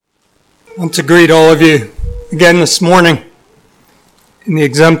I want to greet all of you again this morning in the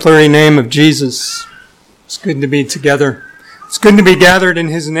exemplary name of Jesus. It's good to be together. It's good to be gathered in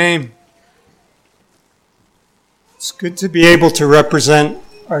His name. It's good to be able to represent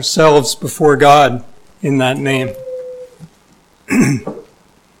ourselves before God in that name.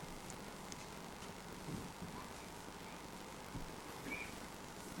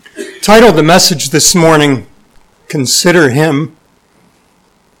 Titled the message this morning, Consider Him.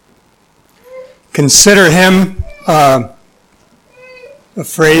 Consider Him, a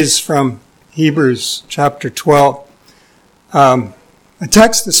phrase from Hebrews chapter 12. A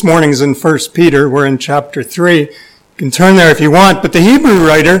text this morning is in 1 Peter. We're in chapter 3. You can turn there if you want. But the Hebrew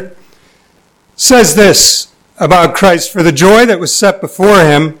writer says this about Christ. For the joy that was set before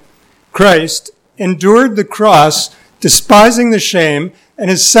him, Christ endured the cross, despising the shame, and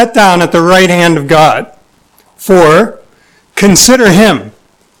is set down at the right hand of God. For consider Him.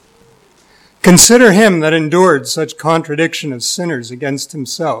 Consider Him that endured such contradiction of sinners against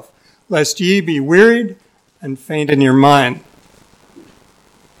Himself, lest ye be wearied and faint in your mind.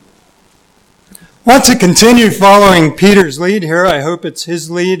 I want to continue following Peter's lead here. I hope it's his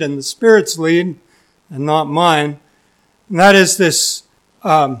lead and the Spirit's lead and not mine. And that is this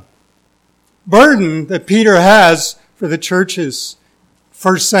burden that Peter has for the churches,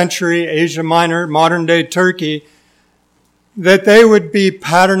 first century Asia Minor, modern day Turkey, that they would be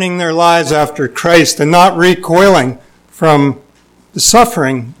patterning their lives after Christ and not recoiling from the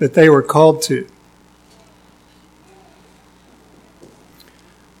suffering that they were called to.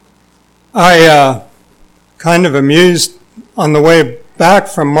 I kind of amused on the way back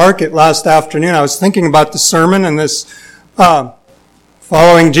from market last afternoon. I was thinking about the sermon and this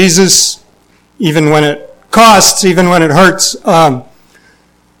following Jesus, even when it costs, even when it hurts.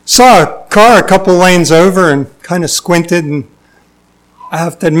 Saw a car a couple lanes over and kind of squinted, and I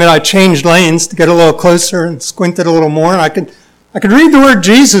have to admit I changed lanes to get a little closer and squinted a little more, and I could read the word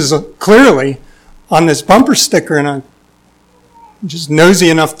Jesus clearly on this bumper sticker, and I'm just nosy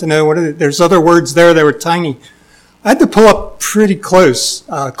enough to know there's other words there. They were tiny. I had to pull up pretty close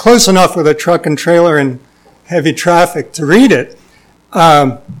enough with a truck and trailer and heavy traffic to read it.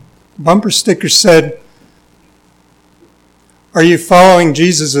 Bumper sticker said, "Are you following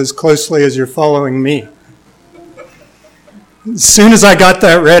Jesus as closely as you're following me?" As soon as I got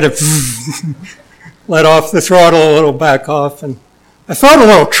that read, it let off the throttle a little, back off, and I felt a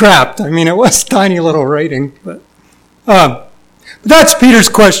little trapped. I mean, it was tiny little writing, but that's Peter's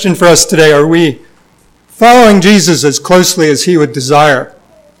question for us today. Are we following Jesus as closely as he would desire?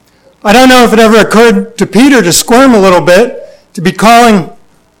 I don't know if it ever occurred to Peter to squirm a little bit, to be calling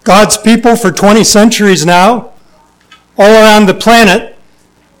God's people for 20 centuries now, all around the planet,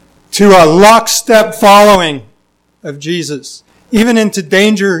 to a lockstep following of Jesus, even into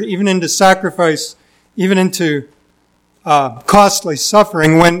danger, even into sacrifice, even into costly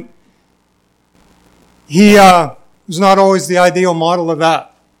suffering, when he was not always the ideal model of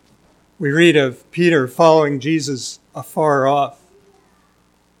that. We read of Peter following Jesus afar off.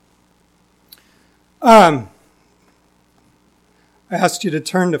 I asked you to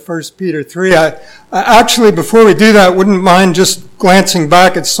turn to 1 Peter 3. I actually, before we do that, wouldn't mind just glancing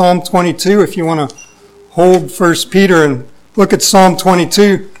back at Psalm 22 if you want to hold 1 Peter and look at Psalm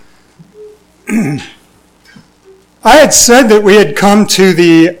 22. I had said that we had come to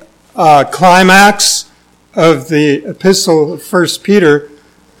the climax of the epistle of 1 Peter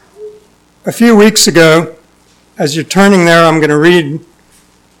a few weeks ago. As you're turning there, I'm going to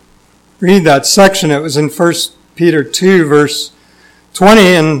read that section. It was in 1 Peter 2, verse 20,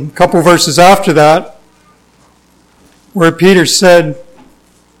 and a couple verses after that, where Peter said,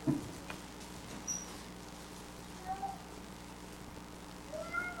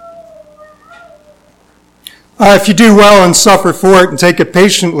 if you do well and suffer for it and take it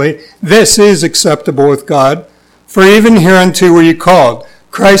patiently, this is acceptable with God. For even hereunto were you called.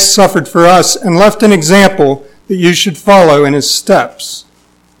 Christ suffered for us and left an example that you should follow in his steps.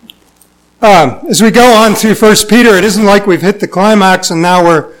 As we go on through 1 Peter, it isn't like we've hit the climax and now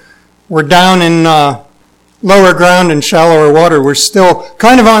we're down in lower ground and shallower water. We're still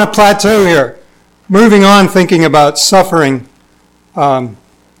kind of on a plateau here, moving on, thinking about suffering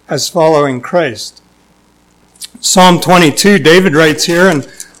as following Christ. Psalm 22, David writes here, and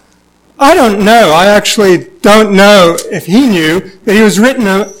I actually don't know if he knew that he was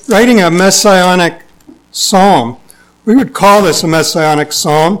writing a messianic psalm. We would call this a messianic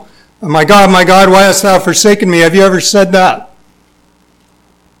psalm. My God, why hast thou forsaken me? Have you ever said that?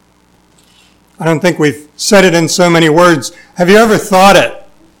 I don't think we've said it in so many words. Have you ever thought it?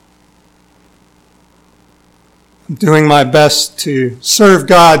 I'm doing my best to serve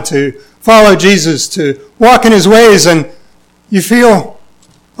God, to follow Jesus, to walk in his ways, and you feel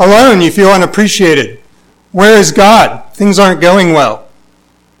alone, you feel unappreciated. Where is God? Things aren't going well.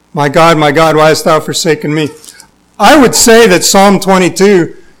 My God, why hast thou forsaken me? I would say that Psalm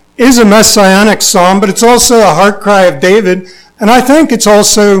 22 is a messianic psalm, but it's also a heart cry of David, and I think it's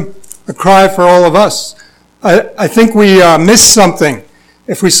also a cry for all of us. I think we miss something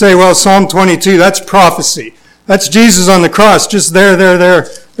if we say, well, Psalm 22, that's prophecy. That's Jesus on the cross, just there.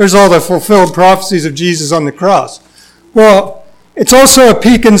 There's all the fulfilled prophecies of Jesus on the cross. Well, it's also a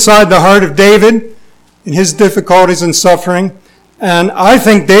peek inside the heart of David in his difficulties and suffering, and I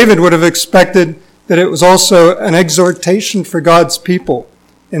think David would have expected that it was also an exhortation for God's people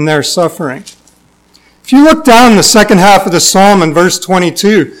in their suffering. If you look down the second half of the psalm in verse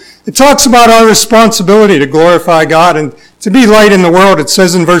 22, it talks about our responsibility to glorify God and to be light in the world. It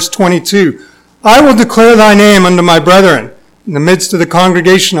says in verse 22, I will declare thy name unto my brethren. In the midst of the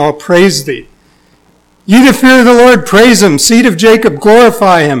congregation I'll praise thee. Ye that fear the Lord, praise him. Seed of Jacob,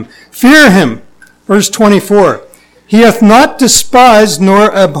 glorify him. Fear him. Verse 24, he hath not despised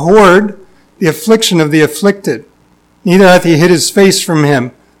nor abhorred the affliction of the afflicted. Neither hath he hid his face from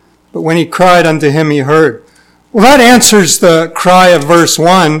him. But when he cried unto him, he heard. Well, that answers the cry of verse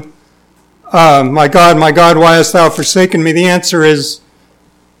 1. My God, why hast thou forsaken me? The answer is,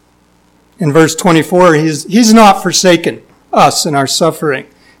 in verse 24, he's not forsaken us in our suffering.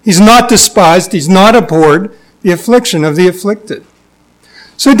 He's not despised. He's not abhorred the affliction of the afflicted.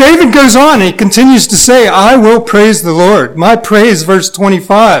 So David goes on. He continues to say, I will praise the Lord. My praise, verse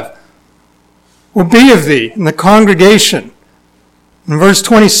 25, will be of thee in the congregation. In verse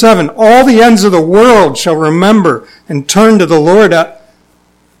 27, all the ends of the world shall remember and turn to the Lord.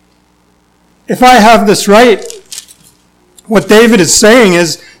 If I have this right, what David is saying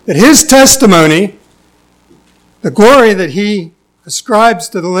is that his testimony, the glory that he ascribes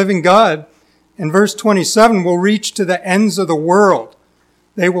to the living God, in verse 27, will reach to the ends of the world.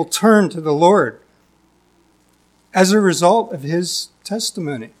 They will turn to the Lord as a result of his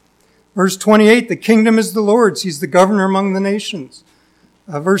testimony. Verse 28, the kingdom is the Lord's. He's the governor among the nations.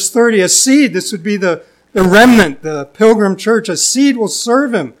 Verse 30, a seed, this would be the remnant, the pilgrim church, a seed will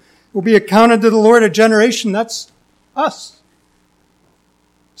serve him, will be accounted to the Lord a generation. That's us.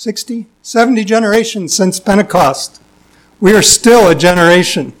 60, 70 generations since Pentecost. We are still a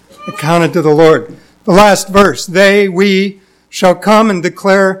generation accounted to the Lord. The last verse, we shall come and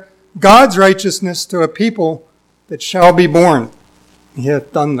declare God's righteousness to a people that shall be born. He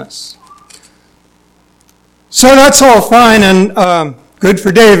hath done this. So that's all fine and good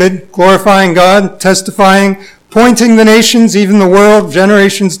for David, glorifying God, testifying, pointing the nations, even the world,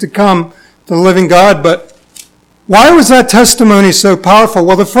 generations to come, to the living God. But why was that testimony so powerful?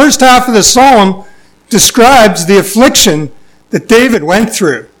 Well, the first half of the psalm describes the affliction that David went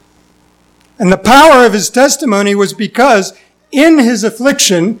through. And the power of his testimony was because in his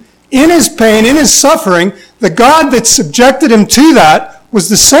affliction, in his pain, in his suffering, the God that subjected him to that was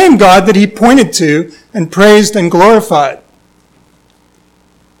the same God that he pointed to and praised and glorified.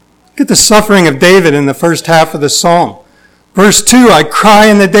 Look at the suffering of David in the first half of the psalm. Verse 2, I cry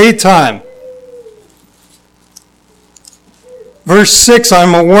in the daytime. Verse 6,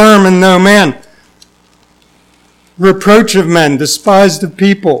 I'm a worm and no man. Reproach of men, despised of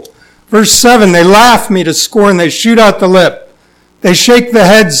people. Verse 7, they laugh me to scorn, they shoot out the lip. They shake the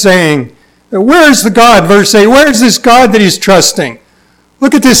head saying, where is the God? Verse 8, where is this God that he's trusting?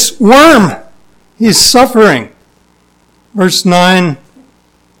 Look at this worm. He's suffering. Verse 9,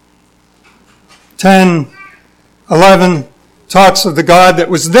 10, 11 talks of the God that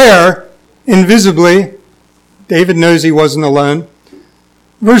was there invisibly. David knows he wasn't alone.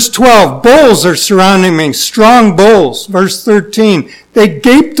 Verse 12, bulls are surrounding me, strong bulls. Verse 13, they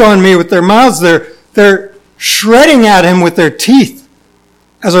gaped on me with their mouths. They're shredding at him with their teeth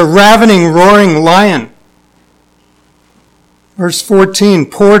as a ravening, roaring lion. Verse 14,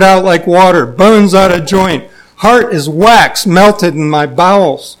 poured out like water, bones out of joint. Heart is wax melted in my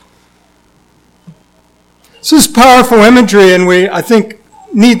bowels. This is powerful imagery, and we, I think,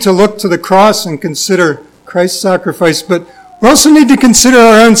 need to look to the cross and consider Christ's sacrifice, but we also need to consider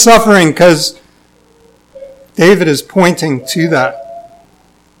our own suffering because David is pointing to that.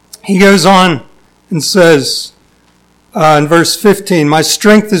 He goes on and says in verse 15, my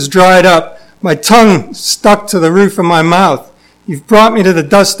strength is dried up, my tongue stuck to the roof of my mouth. You've brought me to the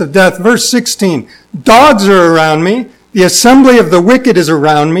dust of death. Verse 16, dogs are around me. The assembly of the wicked is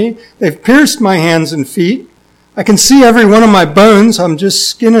around me. They've pierced my hands and feet. I can see every one of my bones. I'm just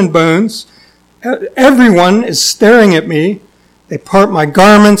skin and bones. Everyone is staring at me. They part my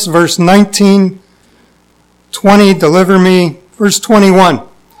garments. Verse 19, 20, deliver me. Verse 21.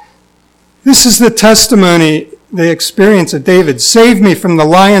 This is the testimony, the experience of David. Save me from the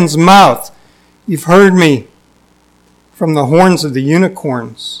lion's mouth. You've heard me from the horns of the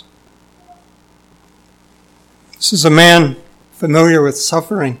unicorns. This is a man familiar with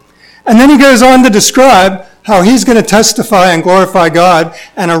suffering. And then he goes on to describe how he's going to testify and glorify God.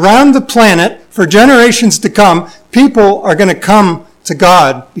 And around the planet, for generations to come, people are going to come to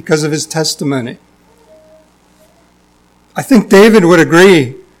God because of his testimony. I think David would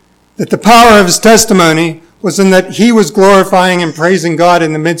agree that the power of his testimony was in that he was glorifying and praising God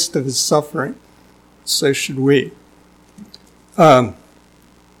in the midst of his suffering. So should we.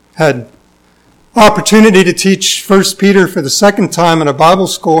 Had opportunity to teach 1 Peter for the second time in a Bible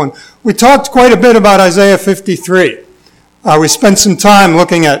school, and we talked quite a bit about Isaiah 53. We spent some time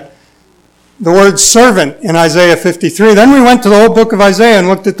looking at the word servant in Isaiah 53. Then we went to the whole book of Isaiah and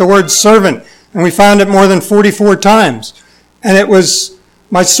looked at the word servant, and we found it more than 44 times. And it was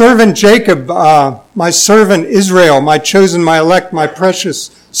my servant Jacob, my servant Israel, my chosen, my elect, my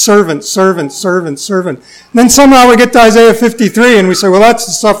precious servant, servant, servant, servant. And then somehow we get to Isaiah 53 and we say, well, that's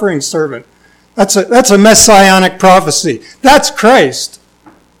the suffering servant. That's a messianic prophecy. That's Christ.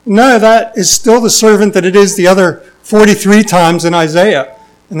 No, that is still the servant that it is the other 43 times in Isaiah.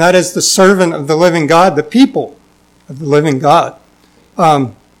 And that is the servant of the living God, the people of the living God.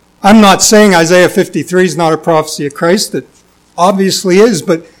 I'm not saying Isaiah 53 is not a prophecy of Christ. It obviously is,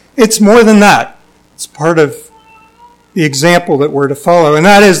 but it's more than that. It's part of the example that we're to follow. And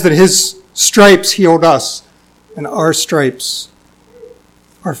that is that his stripes healed us, and our stripes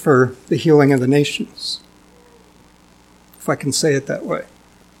are for the healing of the nations, if I can say it that way.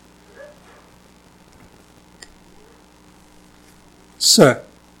 So,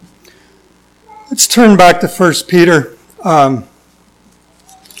 let's turn back to 1 Peter. I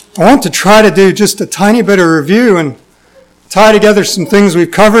want to try to do just a tiny bit of review and tie together some things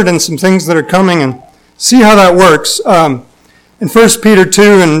we've covered and some things that are coming and see how that works. In 1 Peter 2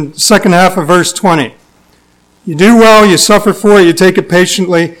 and second half of verse 20. You do well, you suffer for it, you take it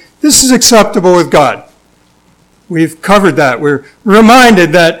patiently. This is acceptable with God. We've covered that. We're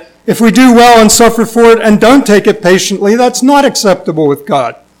reminded that if we do well and suffer for it and don't take it patiently, that's not acceptable with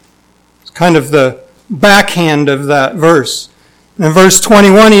God. It's kind of the backhand of that verse. And in verse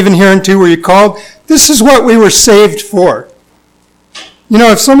 21, even hereunto were you called. This is what we were saved for. You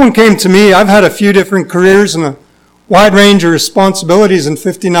know, if someone came to me, I've had a few different careers and a wide range of responsibilities in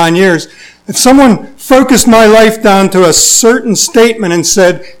 59 years. If someone focused my life down to a certain statement and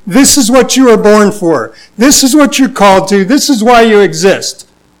said, this is what you were born for, this is what you're called to, this is why you exist,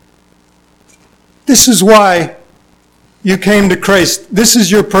 this is why you came to Christ, this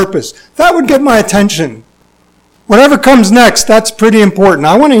is your purpose, that would get my attention. Whatever comes next, that's pretty important.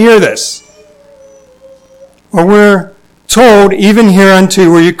 I want to hear this. Or we're told, even hereunto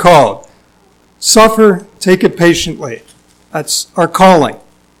were you called. Suffer, take it patiently. That's our calling.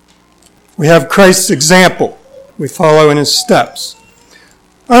 We have Christ's example. We follow in his steps.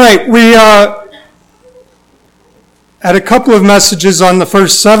 All right, we had a couple of messages on the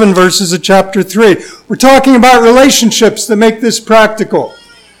first 7 verses of chapter 3. We're talking about relationships that make this practical.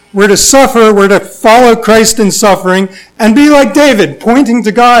 We're to suffer, we're to follow Christ in suffering, and be like David, pointing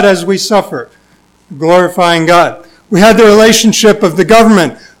to God as we suffer, glorifying God. We had the relationship of the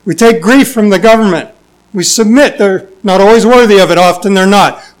government. We take grief from the government. We submit. They're not always worthy of it. Often they're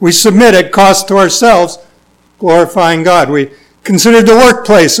not. We submit at cost to ourselves, glorifying God. We considered the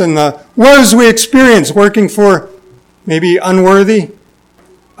workplace and the woes we experience working for maybe unworthy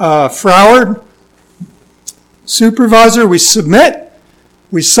froward supervisor. We submit.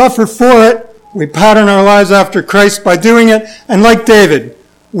 We suffer for it. We pattern our lives after Christ by doing it. And like David,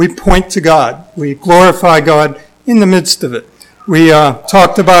 we point to God. We glorify God in the midst of it. We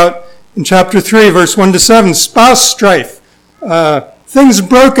talked about in chapter 3, verse 1 to 7, spouse strife, things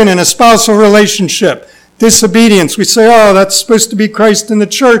broken in a spousal relationship, disobedience. We say, oh, that's supposed to be Christ in the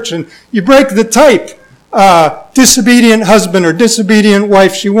church, and you break the type. Disobedient husband or disobedient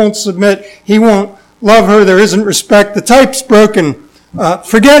wife, she won't submit, he won't love her, there isn't respect. The type's broken.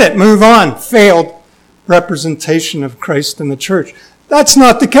 Forget it, move on. Failed representation of Christ in the church. That's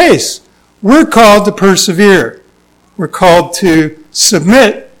not the case. We're called to persevere. We're called to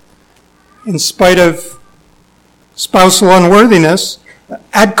submit in spite of spousal unworthiness,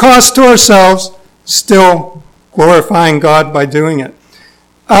 at cost to ourselves, still glorifying God by doing it.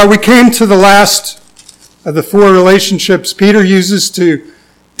 We came to the last of the 4 relationships Peter uses to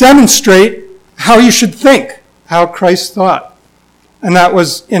demonstrate how you should think, how Christ thought. And that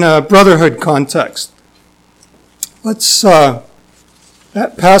was in a brotherhood context. That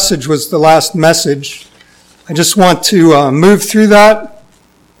passage was the last message. I just want to move through that.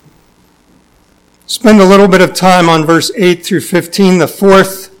 Spend a little bit of time on verse 8 through 15, the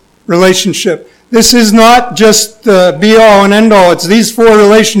fourth relationship. This is not just the be-all and end-all. It's these four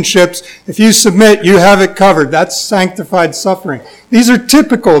relationships. If you submit, you have it covered. That's sanctified suffering. These are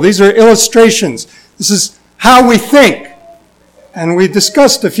typical. These are illustrations. This is how we think. And we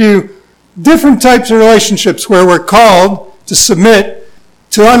discussed a few different types of relationships where we're called to submit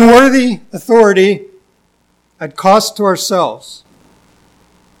to unworthy authority at cost to ourselves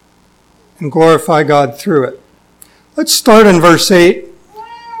and glorify God through it. Let's start in verse 8.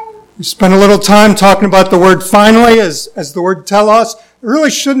 We spent a little time talking about the word finally as the word telos. It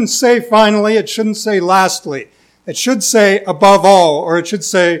really shouldn't say finally. It shouldn't say lastly. It should say above all, or it should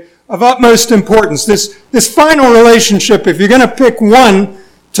say of utmost importance. This final relationship, if you're going to pick one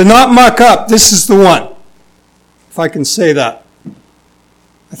to not muck up, this is the one. If I can say that.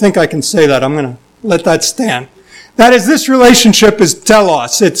 I think I can say that. I'm going to let that stand. That is, this relationship is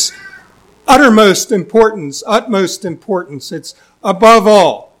telos. It's uttermost importance, utmost importance. It's above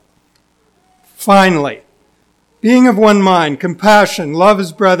all. Finally, being of one mind, compassion, love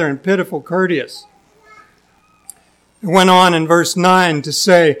his brethren, pitiful, courteous. It went on in verse 9 to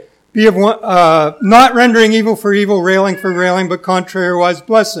say, be of one, not rendering evil for evil, railing for railing, but contrariwise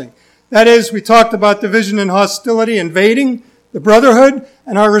blessing. That is, we talked about division and hostility invading the brotherhood,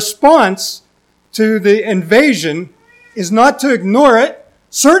 and our response to the invasion is not to ignore it,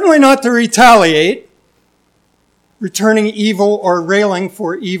 certainly not to retaliate, returning evil or railing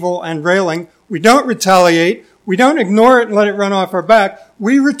for evil and railing. We don't retaliate. We don't ignore it and let it run off our back.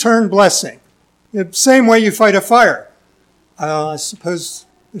 We return blessing. The same way you fight a fire. I suppose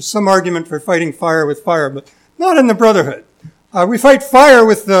there's some argument for fighting fire with fire, but not in the brotherhood. We fight fire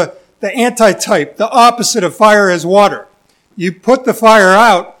with the antitype. The opposite of fire is water. You put the fire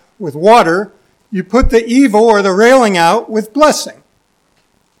out with water. You put the evil or the railing out with blessing.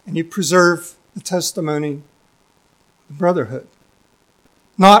 And you preserve the testimony of the brotherhood.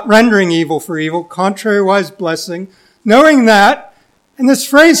 Not rendering evil for evil, contrariwise blessing, knowing that, and this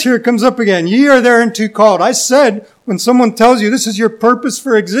phrase here comes up again, ye are thereunto called. I said, when someone tells you this is your purpose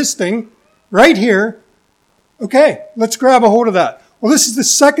for existing, right here, okay, let's grab a hold of that. Well, this is the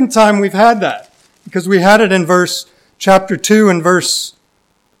second time we've had that, because we had it in chapter 2 and verse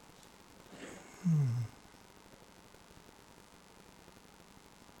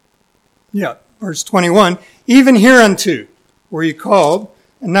 21. Even hereunto were ye called.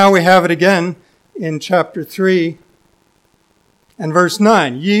 And now we have it again in chapter 3 and verse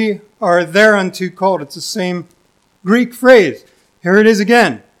 9. Ye are thereunto called. It's the same Greek phrase. Here it is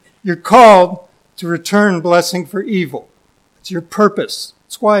again. You're called to return blessing for evil. It's your purpose.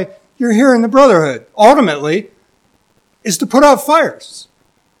 It's why you're here in the brotherhood. Ultimately, is to put out fires.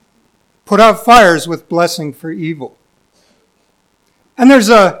 Put out fires with blessing for evil. And there's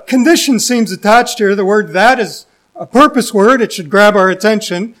a condition seems attached here. The word that is a purpose word. It should grab our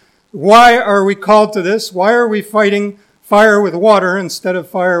attention. Why are we called to this? Why are we fighting fire with water instead of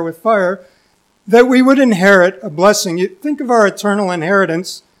fire with fire? That we would inherit a blessing. You think of our eternal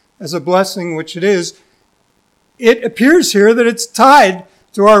inheritance as a blessing, which it is. It appears here that it's tied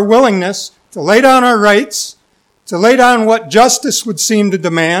to our willingness to lay down our rights, to lay down what justice would seem to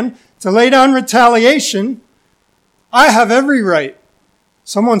demand, to lay down retaliation. I have every right.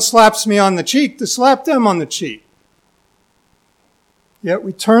 Someone slaps me on the cheek to slap them on the cheek. Yet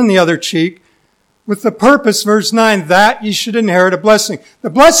we turn the other cheek with the purpose, verse 9, that ye should inherit a blessing. The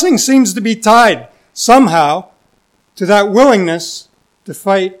blessing seems to be tied somehow to that willingness to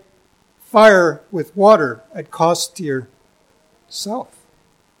fight fire with water at cost to yourself.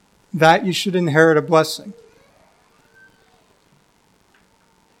 That you should inherit a blessing.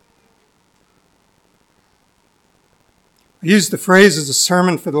 I used the phrase as a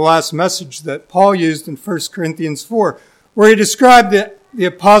sermon for the last message that Paul used in 1 Corinthians 4, where he described the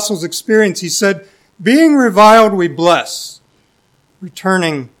apostles' experience. He said, being reviled, we bless,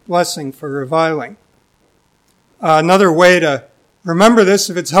 returning blessing for reviling. Another way to remember this,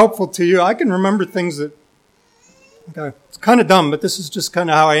 if it's helpful to you, I can remember things that, okay, it's kind of dumb, but this is just kind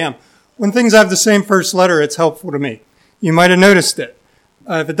of how I am. When things have the same first letter, it's helpful to me. You might have noticed it.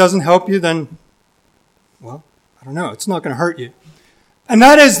 If it doesn't help you, then, well, I don't know, it's not going to hurt you. And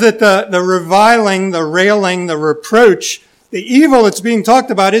that is that the reviling, the railing, the reproach, the evil that's being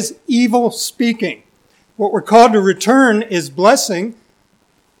talked about is evil speaking. What we're called to return is blessing.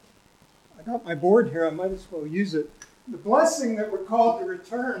 I got my board here, I might as well use it. The blessing that we're called to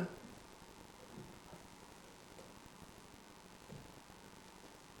return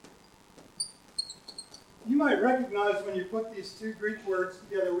you might recognize when you put these two Greek words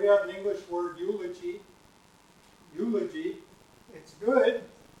together, we have an English word, eulogy, eulogy, it's good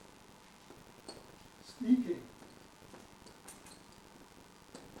speaking.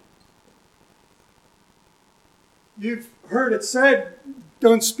 You've heard it said,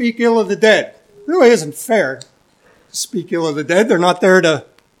 don't speak ill of the dead. It really isn't fair to speak ill of the dead. They're not there to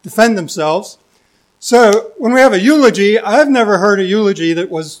defend themselves. So when we have a eulogy, I've never heard a eulogy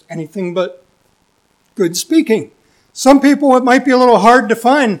that was anything but good speaking. Some people, it might be a little hard to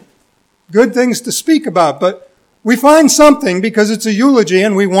find good things to speak about, but we find something because it's a eulogy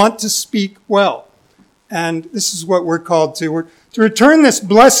and we want to speak well. And this is what we're called to. We're to return this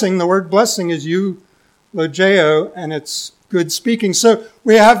blessing. The word blessing is eulogeo, and it's good speaking. So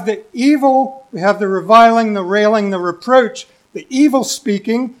we have the evil, we have the reviling, the railing, the reproach, the evil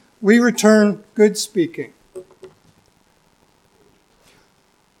speaking. We return good speaking.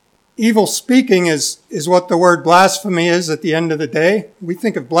 Evil speaking is what the word blasphemy is at the end of the day. We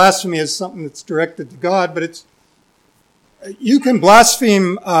think of blasphemy as something that's directed to God, but you can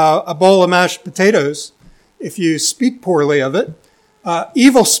blaspheme a bowl of mashed potatoes if you speak poorly of it.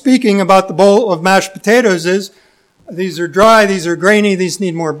 Evil speaking about the bowl of mashed potatoes is, these are dry, these are grainy, these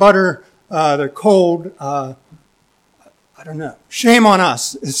need more butter, they're cold. I don't know. Shame on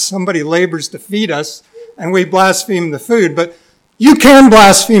us if somebody labors to feed us and we blaspheme the food. But you can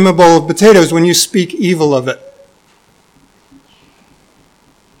blaspheme a bowl of potatoes when you speak evil of it.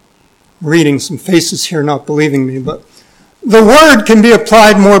 Reading some faces here not believing me, but the word can be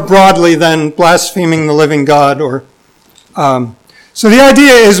applied more broadly than blaspheming the living God. So the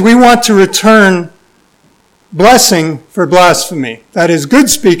idea is we want to return blessing for blasphemy. That is good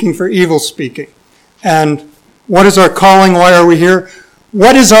speaking for evil speaking. And what is our calling? Why are we here?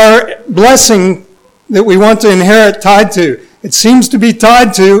 What is our blessing that we want to inherit tied to? It seems to be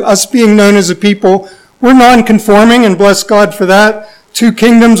tied to us being known as a people. We're non-conforming, and bless God for that. 2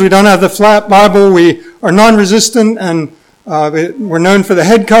 kingdoms. We don't have the flat Bible. We are non-resistant, and we're known for the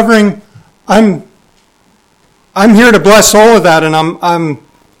head covering. I'm here to bless all of that, and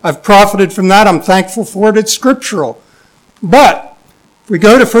I've profited from that. I'm thankful for it. It's scriptural. But if we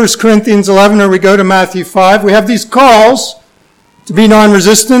go to 1 Corinthians 11 or we go to Matthew 5, we have these calls to be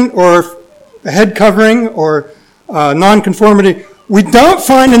non-resistant or the head covering or non-conformity. We don't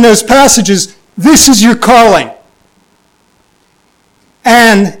find in those passages, this is your calling.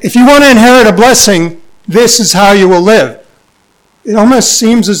 And if you want to inherit a blessing, this is how you will live. It almost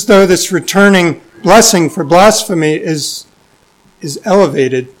seems as though this returning blessing for blasphemy is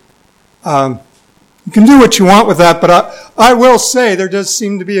elevated. You can do what you want with that, but I will say there does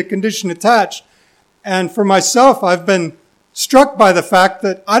seem to be a condition attached. And for myself, I've been struck by the fact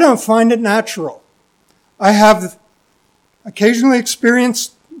that I don't find it natural. I have occasionally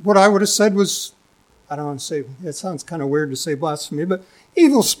experienced what I would have said was, I don't want to say, it sounds kind of weird to say blasphemy, but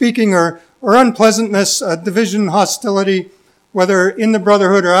evil speaking or unpleasantness, division, hostility, whether in the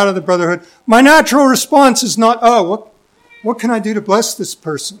brotherhood or out of the brotherhood. My natural response is not, what can I do to bless this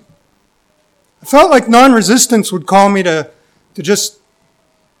person? I felt like non-resistance would call me to just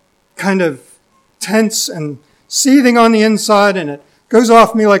kind of tense and seething on the inside, and it goes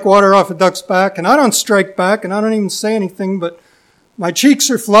off me like water off a duck's back, and I don't strike back, and I don't even say anything, but my cheeks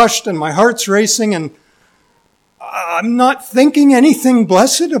are flushed and my heart's racing, and I'm not thinking anything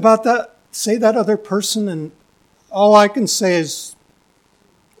blessed about that, say that other person, and all I can say is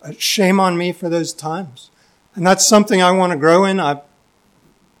shame on me for those times. And that's something I want to grow in. I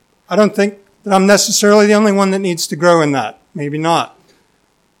don't think that I'm necessarily the only one that needs to grow in that. Maybe not.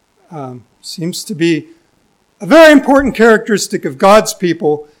 Seems to be a very important characteristic of God's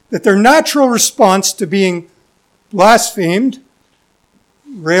people, that their natural response to being blasphemed,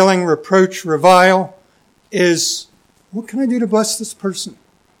 railing, reproach, revile, is, what can I do to bless this person?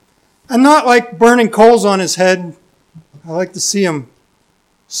 And not like burning coals on his head. I like to see him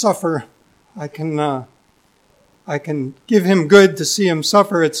suffer. I can give him good to see him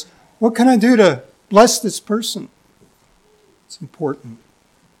suffer. It's, what can I do to bless this person? It's important.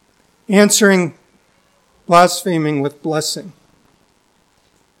 Answering blaspheming with blessing.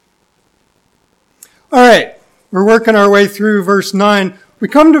 All right, we're working our way through verse 9. We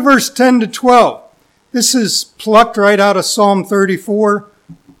come to verse 10 to 12. This is plucked right out of Psalm 34.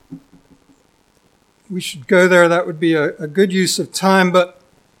 We should go there. That would be a good use of time. But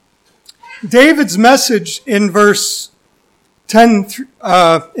David's message in verse 10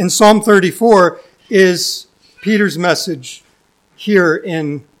 in Psalm 34 is Peter's message here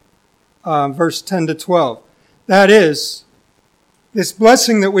in verse 10 to 12. That is, this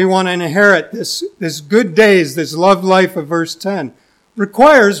blessing that we want to inherit, this good days, this love life of verse 10,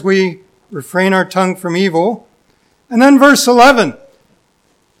 requires we refrain our tongue from evil. And then verse 11,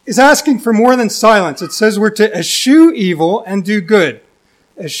 is asking for more than silence. It says we're to eschew evil and do good.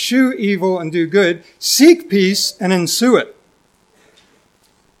 Eschew evil and do good. Seek peace and ensue it.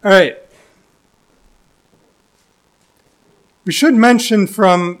 All right. We should mention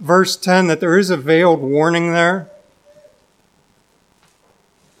from verse 10 that there is a veiled warning there.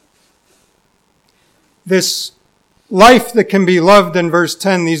 This life that can be loved in verse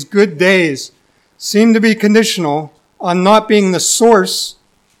 10, these good days, seem to be conditional on not being the source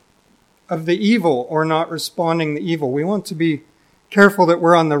of the evil or not responding to evil. We want to be careful that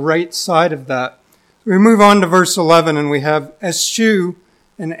we're on the right side of that. We move on to verse 11 and we have eschew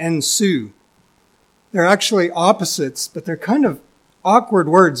and ensue. They're actually opposites, but they're kind of awkward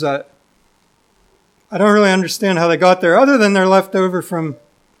words that I don't really understand how they got there, other than they're left over from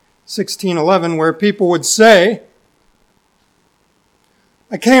 16:11, where people would say,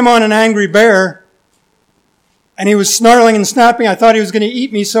 I came on an angry bear, and he was snarling and snapping. I thought he was going to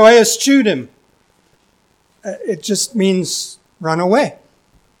eat me, so I eschewed him. It just means run away.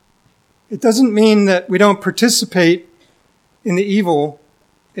 It doesn't mean that we don't participate in the evil.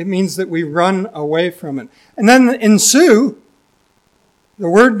 It means that we run away from it. And then ensue, the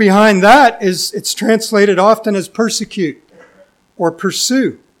word behind that is, it's translated often as persecute or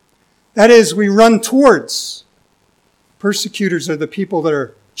pursue. That is, we run towards. Persecutors are the people that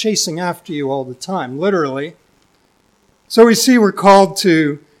are chasing after you all the time, literally. So we see we're called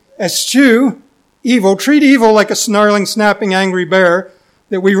to eschew evil, treat evil like a snarling, snapping, angry bear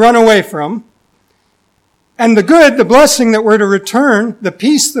that we run away from. And the good, the blessing that we're to return, the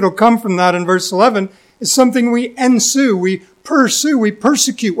peace that'll come from that in verse 11, is something we ensue, we pursue, we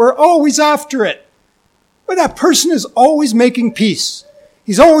persecute. We're always after it. But that person is always making peace.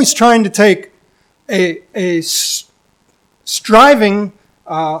 He's always trying to take a striving,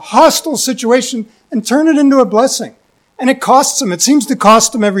 hostile situation and turn it into a blessing. And it costs him. It seems to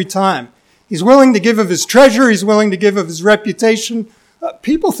cost him every time. He's willing to give of his treasure. He's willing to give of his reputation.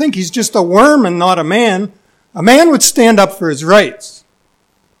 People think he's just a worm and not a man. A man would stand up for his rights.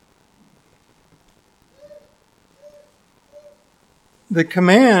 The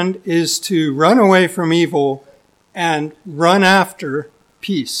command is to run away from evil and run after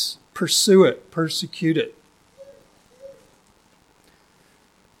peace. Pursue it, persecute it.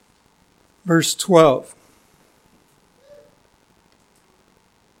 Verse 12.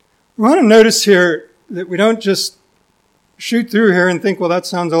 We want to notice here that we don't just shoot through here and think, well, that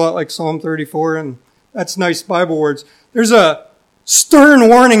sounds a lot like Psalm 34 and that's nice Bible words. There's a stern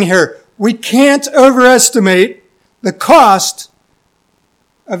warning here. We can't overestimate the cost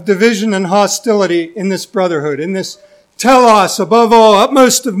of division and hostility in this brotherhood, in this telos, above all,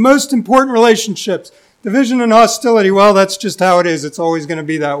 utmost of most important relationships. Division and hostility, well, that's just how it is. It's always going to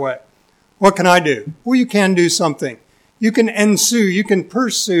be that way. What can I do? Well, you can do something. You can ensue, you can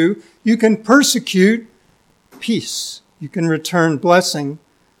pursue, you can persecute peace. You can return blessing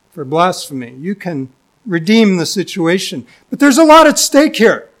for blasphemy. You can redeem the situation. But there's a lot at stake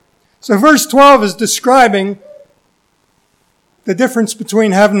here. So verse 12 is describing the difference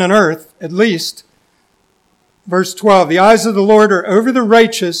between heaven and earth, at least. Verse 12, the eyes of the Lord are over the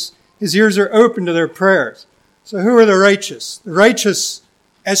righteous. His ears are open to their prayers. So who are the righteous? The righteous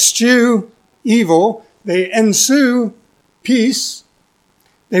eschew evil. They ensue peace.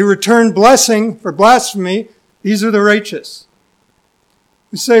 They return blessing for blasphemy. These are the righteous.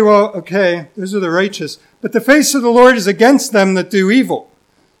 We say, well, okay, those are the righteous. But the face of the Lord is against them that do evil.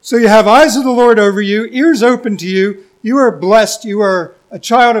 So you have eyes of the Lord over you, ears open to you. You are blessed. You are a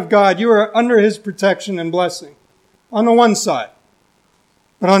child of God. You are under his protection and blessing. On the one side.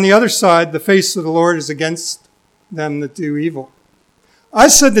 But on the other side, the face of the Lord is against them that do evil. I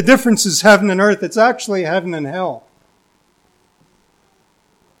said the difference is heaven and earth. It's actually heaven and hell.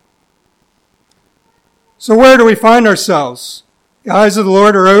 So where do we find ourselves? The eyes of the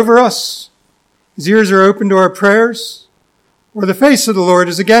Lord are over us. His ears are open to our prayers. Or the face of the Lord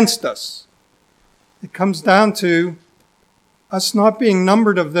is against us. It comes down to us not being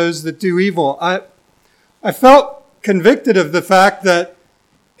numbered of those that do evil. I felt convicted of the fact that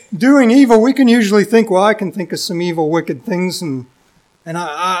doing evil, we can usually think, well, I can think of some evil, wicked things, and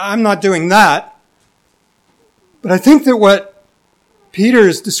I'm not doing that. But I think that what Peter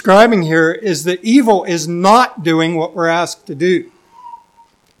is describing here is that evil is not doing what we're asked to do.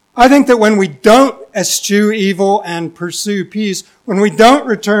 I think that when we don't eschew evil and pursue peace, when we don't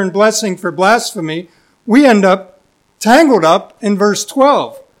return blessing for blasphemy, we end up tangled up in verse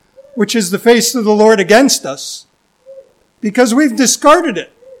 12, which is the face of the Lord against us, because we've discarded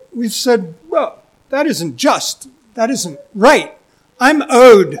it. We've said, well, that isn't just. That isn't right. I'm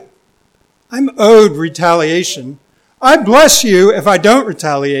owed retaliation. I bless you if I don't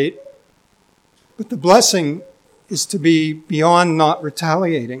retaliate, but the blessing is to be beyond not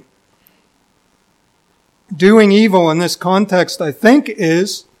retaliating. Doing evil in this context, I think,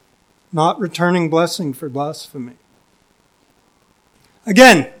 is not returning blessing for blasphemy.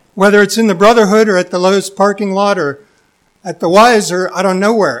 Again, whether it's in the Brotherhood or at the Lowe's parking lot or at the Wise or I don't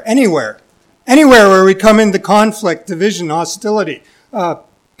know where, anywhere where we come into conflict, division, hostility.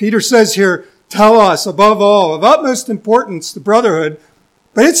 Peter says here, tell us above all, of utmost importance, the Brotherhood,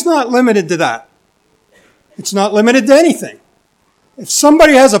 but it's not limited to that. It's not limited to anything. If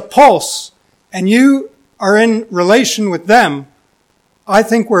somebody has a pulse and you are in relation with them, I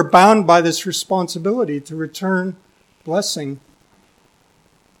think we're bound by this responsibility to return blessing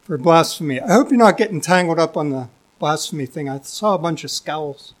for blasphemy. I hope you're not getting tangled up on the blasphemy thing. I saw a bunch of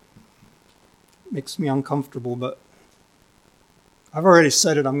scowls. It makes me uncomfortable, but I've already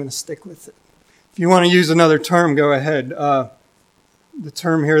said it. I'm going to stick with it. If you want to use another term, go ahead. The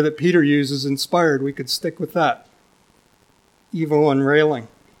term here that Peter uses, inspired, we could stick with that. Evil and railing.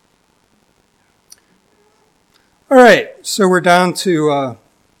 All right, so we're down to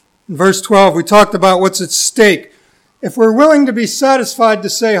in verse 12. We talked about what's at stake. If we're willing to be satisfied to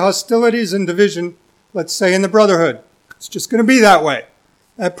say hostilities and division, let's say in the Brotherhood, it's just going to be that way.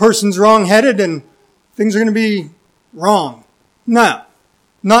 That person's wrong-headed and things are going to be wrong. No,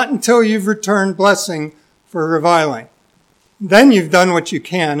 not until you've returned blessing for reviling. Then you've done what you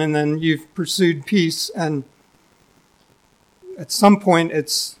can, and then you've pursued peace, and at some point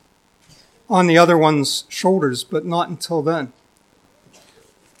it's on the other one's shoulders, but not until then.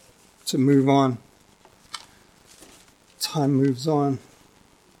 To move on. Time moves on.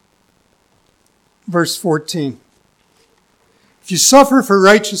 Verse 14. If you suffer for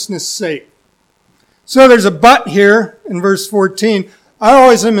righteousness' sake. So there's a but here in verse 14. I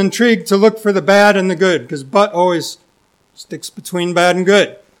always am intrigued to look for the bad and the good, because but always sticks between bad and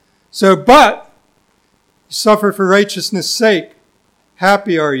good. So, but, you suffer for righteousness' sake,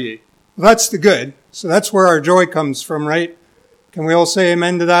 happy are ye. Well, that's the good. So that's where our joy comes from, right? Can we all say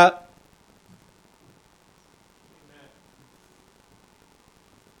amen to that? Amen.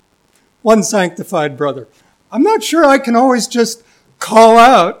 One sanctified brother. I'm not sure I can always just call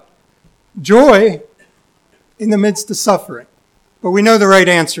out joy in the midst of suffering. But we know the right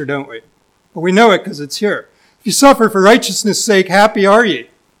answer, don't we? But we know it because it's here. If you suffer for righteousness' sake, happy are ye.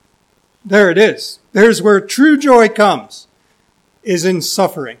 There it is. There's where true joy comes, is in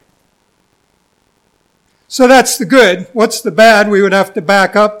suffering. So that's the good. What's the bad? We would have to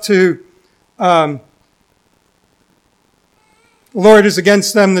back up to the Lord is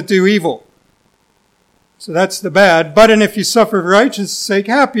against them that do evil. So that's the bad. But and if you suffer for righteousness' sake,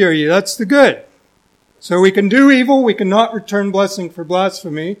 happy are you. That's the good. So we can do evil. We cannot return blessing for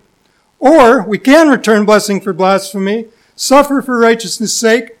blasphemy. Or we can return blessing for blasphemy, suffer for righteousness'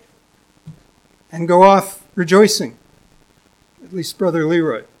 sake, and go off rejoicing. At least Brother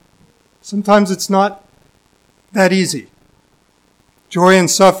Leroy. Sometimes it's not that easy. Joy and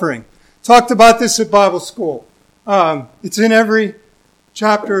suffering. Talked about this at Bible school. It's in every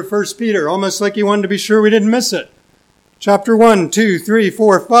chapter of 1 Peter, almost like he wanted to be sure we didn't miss it. Chapter 1, 2, 3,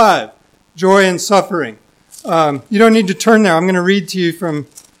 4, 5. Joy and suffering. You don't need to turn there. I'm going to read to you from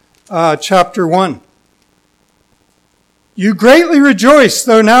chapter 1. You greatly rejoice,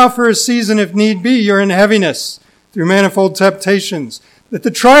 though now for a season, if need be, you're in heaviness through manifold temptations, that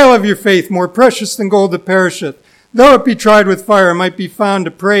the trial of your faith, more precious than gold that perisheth, though it be tried with fire, might be found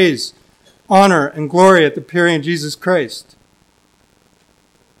to praise, honor, and glory at the appearing of Jesus Christ.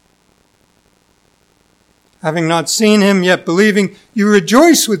 Having not seen him, yet believing, you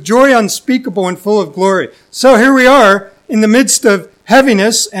rejoice with joy unspeakable and full of glory. So here we are in the midst of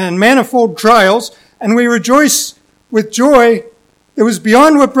heaviness and manifold trials, and we rejoice with joy that was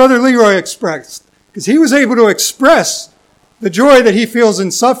beyond what Brother Leroy expressed, because he was able to express the joy that he feels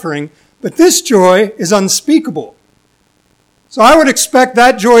in suffering, but this joy is unspeakable. So I would expect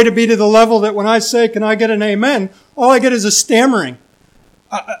that joy to be to the level that when I say, can I get an amen, all I get is a stammering.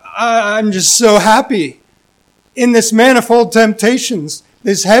 I'm just so happy in this manifold temptations,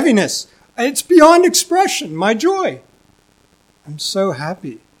 this heaviness. It's beyond expression, my joy. I'm so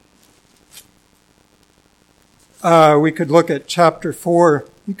happy. We could look at chapter 4.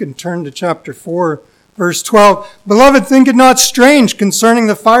 You can turn to chapter 4, verse 12. Beloved, think it not strange concerning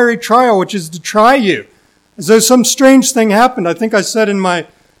the fiery trial which is to try you, as though some strange thing happened. I think I said in my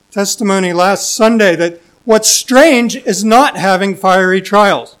testimony last Sunday that what's strange is not having fiery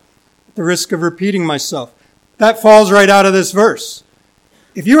trials. At the risk of repeating myself. That falls right out of this verse.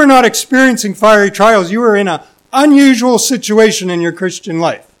 If you are not experiencing fiery trials, you are in an unusual situation in your Christian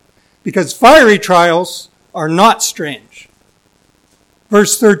life. Because fiery trials are not strange.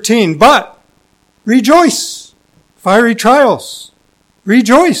 Verse 13, but rejoice, fiery trials,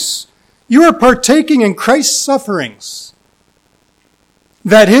 rejoice. You are partaking in Christ's sufferings,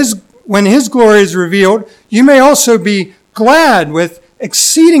 that when his glory is revealed, you may also be glad with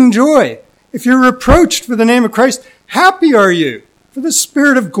exceeding joy. If you're reproached for the name of Christ, happy are you, for the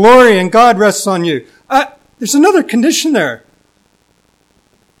Spirit of glory and God rests on you. There's another condition there.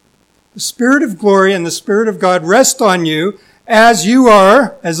 The Spirit of glory and the Spirit of God rest on you as you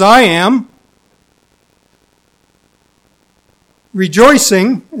are, as I am,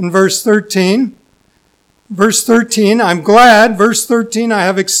 rejoicing in verse 13. Verse 13, I'm glad. Verse 13, I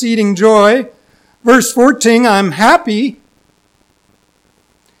have exceeding joy. Verse 14, I'm happy.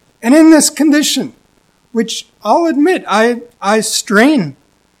 And in this condition, which I'll admit, I strain.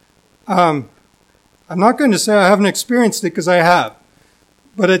 I'm not going to say I haven't experienced it because I have.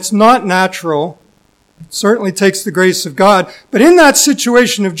 But it's not natural. It certainly takes the grace of God. But in that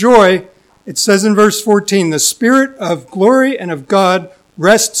situation of joy, it says in verse 14, the Spirit of glory and of God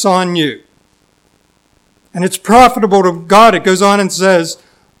rests on you. And it's profitable to God. It goes on and says,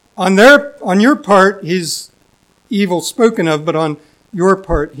 on your part, he's evil spoken of, but on your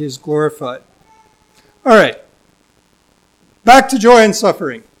part, he is glorified. All right. Back to joy and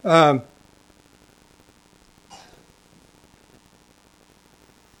suffering.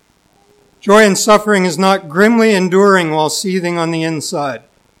 Joy and suffering is not grimly enduring while seething on the inside.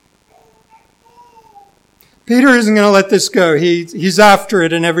 Peter isn't going to let this go. He's after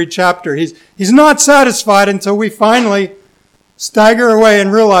it in every chapter. He's not satisfied until we finally stagger away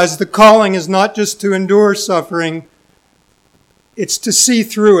and realize the calling is not just to endure suffering, it's to see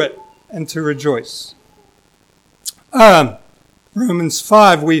through it and to rejoice. Romans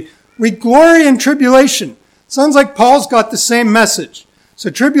 5, we glory in tribulation. Sounds like Paul's got the same message. So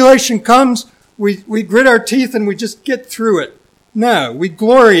tribulation comes, we grit our teeth and we just get through it. No, we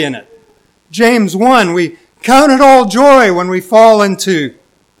glory in it. James 1, we count it all joy when we fall into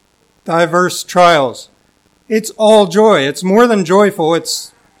diverse trials. It's all joy. It's more than joyful.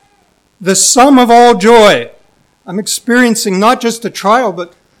 It's the sum of all joy. I'm experiencing not just a trial,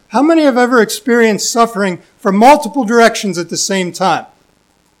 but how many have ever experienced suffering from multiple directions at the same time?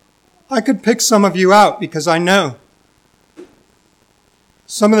 I could pick some of you out because I know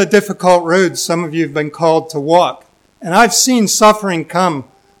some of the difficult roads some of you have been called to walk. And I've seen suffering come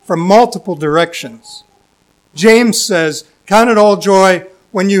from multiple directions. James says, count it all joy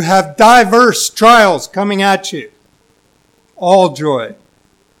when you have diverse trials coming at you. All joy.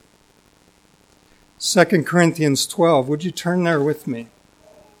 2 Corinthians 12. Would you turn there with me?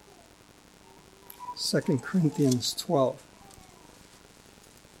 2 Corinthians 12.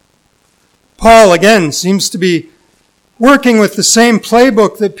 Paul, again, seems to be working with the same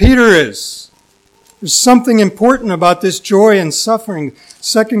playbook that Peter is. There's something important about this joy and suffering.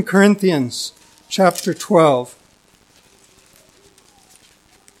 2 Corinthians chapter 12.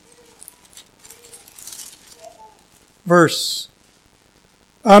 Middle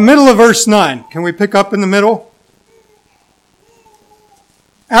of verse 9. Can we pick up in the middle?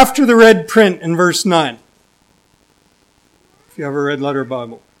 After the red print in verse 9. If you have a red letter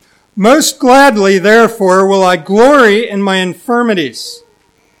Bible. Most gladly, therefore, will I glory in my infirmities.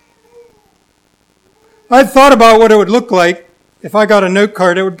 I've thought about what it would look like if I got a note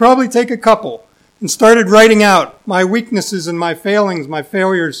card. It would probably take a couple and started writing out my weaknesses and my failings, my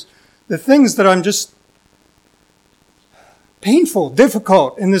failures, the things that I'm just painful,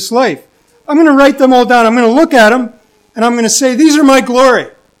 difficult in this life. I'm going to write them all down. I'm going to look at them and I'm going to say, these are my glory.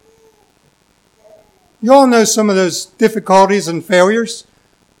 You all know some of those difficulties and failures.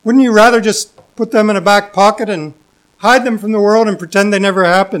 Wouldn't you rather just put them in a back pocket and hide them from the world and pretend they never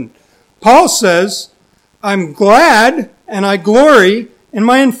happened? Paul says, I'm glad and I glory in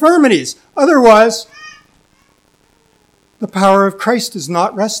my infirmities. Otherwise, the power of Christ is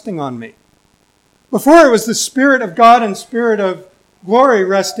not resting on me. Before it was the Spirit of God and Spirit of glory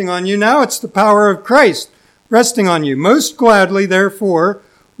resting on you. Now it's the power of Christ resting on you. Most gladly, therefore,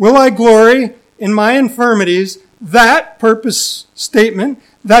 will I glory in my infirmities, that purpose statement,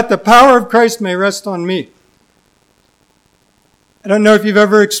 that the power of Christ may rest on me. I don't know if you've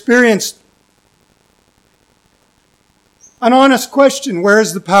ever experienced an honest question, where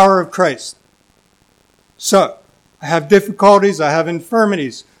is the power of Christ? So, I have difficulties, I have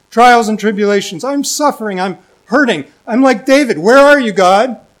infirmities, trials and tribulations. I'm suffering, I'm hurting. I'm like David, where are you,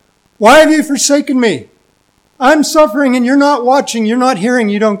 God? Why have you forsaken me? I'm suffering and you're not watching, you're not hearing,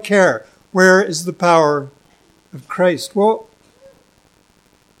 you don't care. Where is the power of Christ? Well,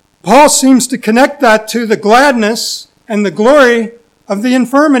 Paul seems to connect that to the gladness and the glory of the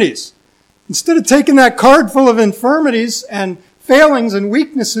infirmities. Instead of taking that card full of infirmities and failings and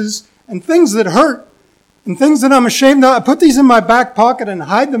weaknesses and things that hurt and things that I'm ashamed of, I put these in my back pocket and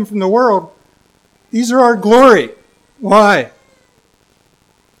hide them from the world. These are our glory. Why?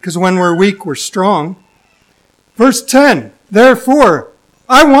 Because when we're weak, we're strong. Verse 10, therefore,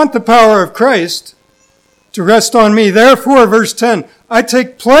 I want the power of Christ to rest on me. Therefore, verse 10, I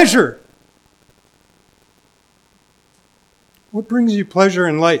take pleasure. What brings you pleasure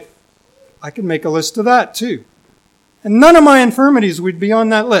in life? I can make a list of that too. And none of my infirmities would be on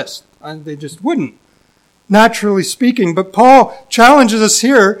that list. They just wouldn't, naturally speaking. But Paul challenges us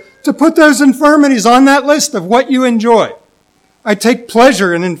here to put those infirmities on that list of what you enjoy. I take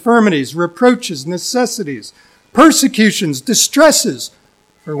pleasure in infirmities, reproaches, necessities, persecutions, distresses.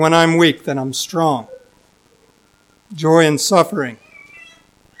 For when I'm weak, then I'm strong. Joy in suffering.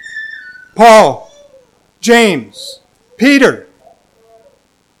 Paul, James, Peter,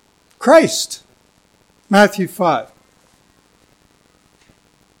 Christ, Matthew 5.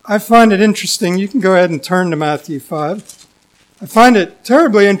 I find it interesting. You can go ahead and turn to Matthew 5. I find it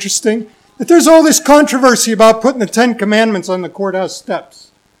terribly interesting that there's all this controversy about putting the Ten Commandments on the courthouse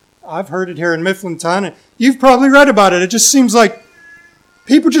steps. I've heard it here in Mifflintown, and you've probably read about it. It just seems like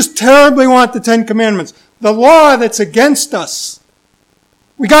people just terribly want the Ten Commandments. The law that's against us,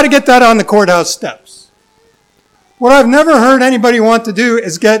 we got to get that on the courthouse steps. What I've never heard anybody want to do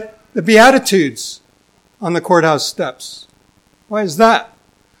is get the Beatitudes on the courthouse steps. Why is that?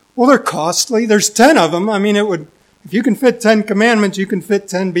 Well, they're costly. There's 10 of them. I mean, if you can fit 10 commandments, you can fit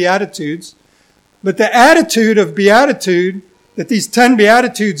 10 Beatitudes. But the attitude of beatitude that these 10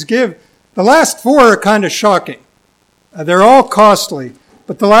 Beatitudes give, the last 4 are kind of shocking. They're all costly,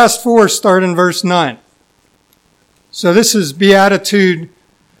 but the last 4 start in verse 9. So this is Beatitude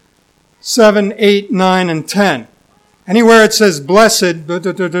 7, 8, 9, and 10. Anywhere it says blessed,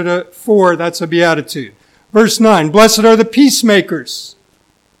 4, that's a beatitude. Verse 9, blessed are the peacemakers.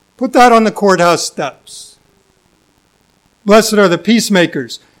 Put that on the courthouse steps. Blessed are the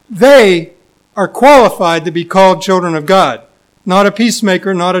peacemakers. They are qualified to be called children of God. Not a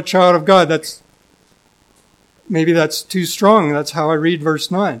peacemaker, not a child of God. Maybe that's too strong. That's how I read verse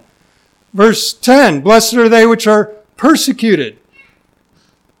 9. Verse 10, blessed are they which are persecuted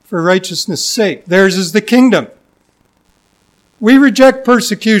for righteousness' sake. Theirs is the kingdom. We reject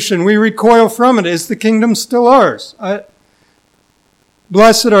persecution. We recoil from it. Is the kingdom still ours?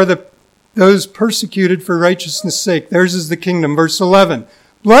 Blessed are those persecuted for righteousness' sake. Theirs is the kingdom. Verse 11.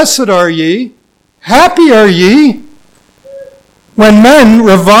 Blessed are ye, happy are ye, when men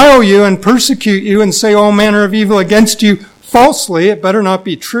revile you and persecute you and say all manner of evil against you falsely. It better not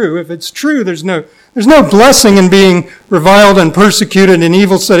be true. If it's true, there's no blessing in being reviled and persecuted and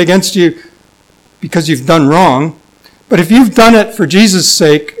evil said against you because you've done wrong. But if you've done it for Jesus'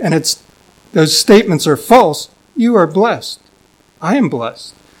 sake and those statements are false, you are blessed. I am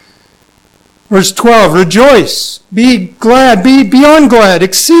blessed. Verse 12, rejoice, be glad, be beyond glad,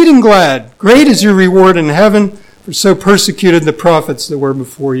 exceeding glad. Great is your reward in heaven, for so persecuted the prophets that were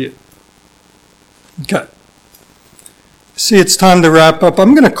before you. Okay. See, it's time to wrap up.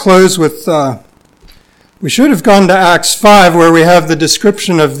 I'm going to close with, we should have gone to Acts 5, where we have the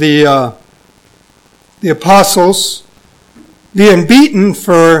description of the apostles being beaten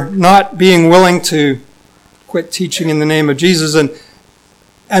for not being willing to quit teaching in the name of Jesus.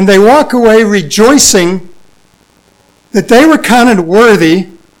 And they walk away rejoicing that they were counted worthy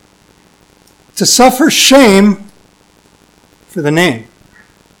to suffer shame for the name.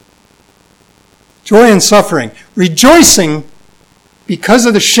 Joy in suffering. Rejoicing because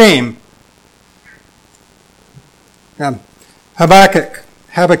of the shame. Habakkuk.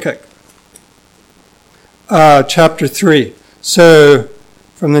 Chapter 3. So,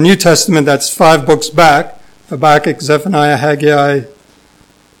 from the New Testament, that's 5 books back. Habakkuk, Zephaniah, Haggai,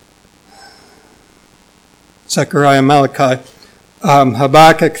 Zechariah, Malachi.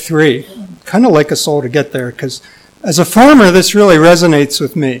 Habakkuk 3. Kind of like us all to get there, because as a farmer, this really resonates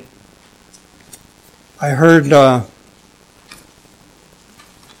with me. I heard I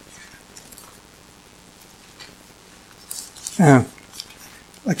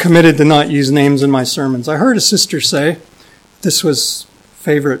committed to not use names in my sermons. I heard a sister say, this was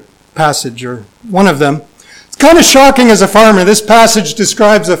favorite passage, or one of them. It's kind of shocking as a farmer. This passage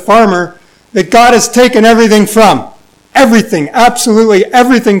describes a farmer that God has taken everything from. Everything, absolutely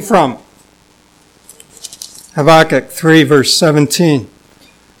everything from. Habakkuk 3, verse 17.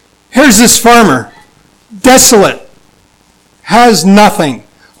 Here's this farmer, desolate, has nothing.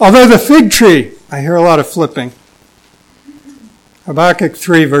 Although the fig tree, I hear a lot of flipping. Habakkuk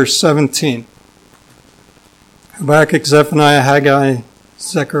 3, verse 17. Habakkuk, Zephaniah, Haggai,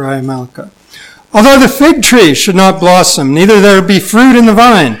 Zechariah, Malachi. Although the fig tree should not blossom, neither there be fruit in the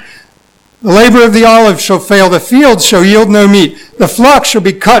vine. The labor of the olive shall fail, the field shall yield no meat. The flock shall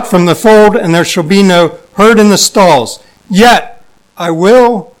be cut from the fold, and there shall be no herd in the stalls. Yet I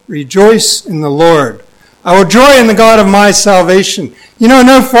will rejoice in the Lord. I will joy in the God of my salvation. You know,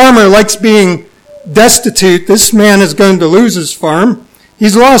 no farmer likes being destitute. This man is going to lose his farm.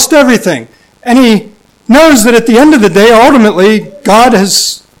 He's lost everything. And he knows that at the end of the day, ultimately, God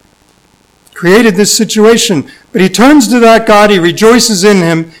has created this situation. But he turns to that God. He rejoices in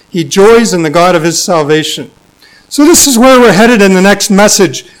him. He joys in the God of his salvation. So this is where we're headed in the next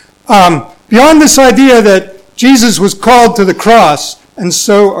message. Beyond this idea that Jesus was called to the cross, and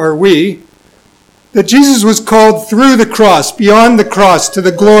so are we, that Jesus was called through the cross, beyond the cross, to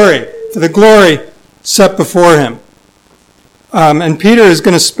the glory set before him. And Peter is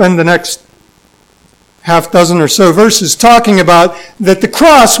going to spend the next half dozen or so verses talking about that the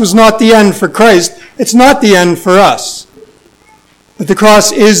cross was not the end for Christ. It's not the end for us. But the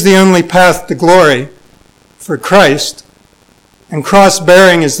cross is the only path to glory for Christ. And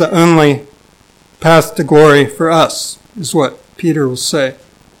cross-bearing is the only path to glory for us, is what Peter will say.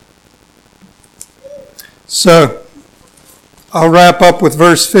 So, I'll wrap up with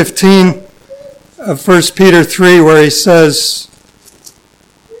verse 15 of 1 Peter 3, where he says,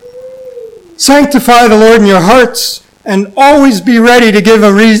 "Sanctify the Lord in your hearts, and always be ready to give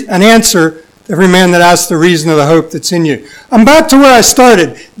an answer to every man that asks the reason of the hope that's in you." I'm back to where I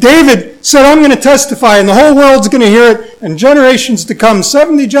started. David said, I'm going to testify, and the whole world's going to hear it, and generations to come,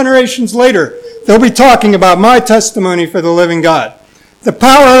 70 generations later, they'll be talking about my testimony for the living God. The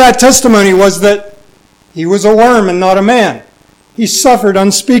power of that testimony was that he was a worm and not a man. He suffered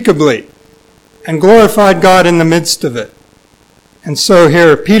unspeakably and glorified God in the midst of it. And so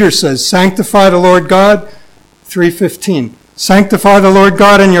here Peter says, sanctify the Lord God, 3:15. Sanctify the Lord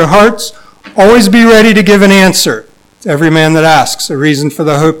God in your hearts. Always be ready to give an answer to every man that asks, a reason for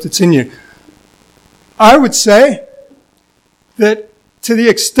the hope that's in you. I would say that to the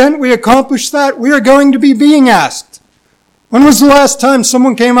extent we accomplish that, we are going to be being asked. When was the last time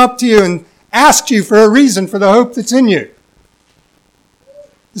someone came up to you and asked you for a reason for the hope that's in you?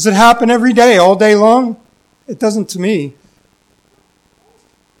 Does it happen every day, all day long? It doesn't to me.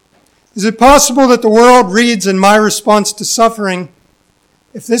 Is it possible that the world reads in my response to suffering,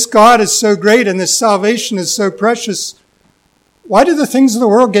 if this God is so great and this salvation is so precious, why do the things of the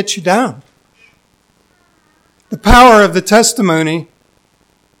world get you down? The power of the testimony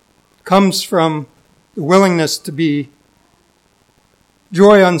comes from the willingness to be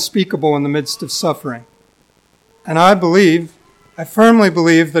joy unspeakable in the midst of suffering. And I firmly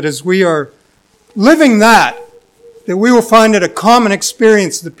believe that as we are living that we will find it a common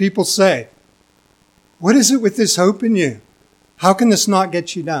experience that people say, what is it with this hope in you? How can this not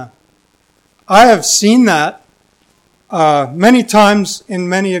get you down? I have seen that many times in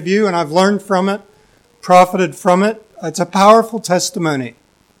many of you, and I've learned from it, profited from it. It's a powerful testimony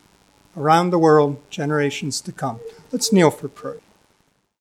around the world, generations to come. Let's kneel for prayer.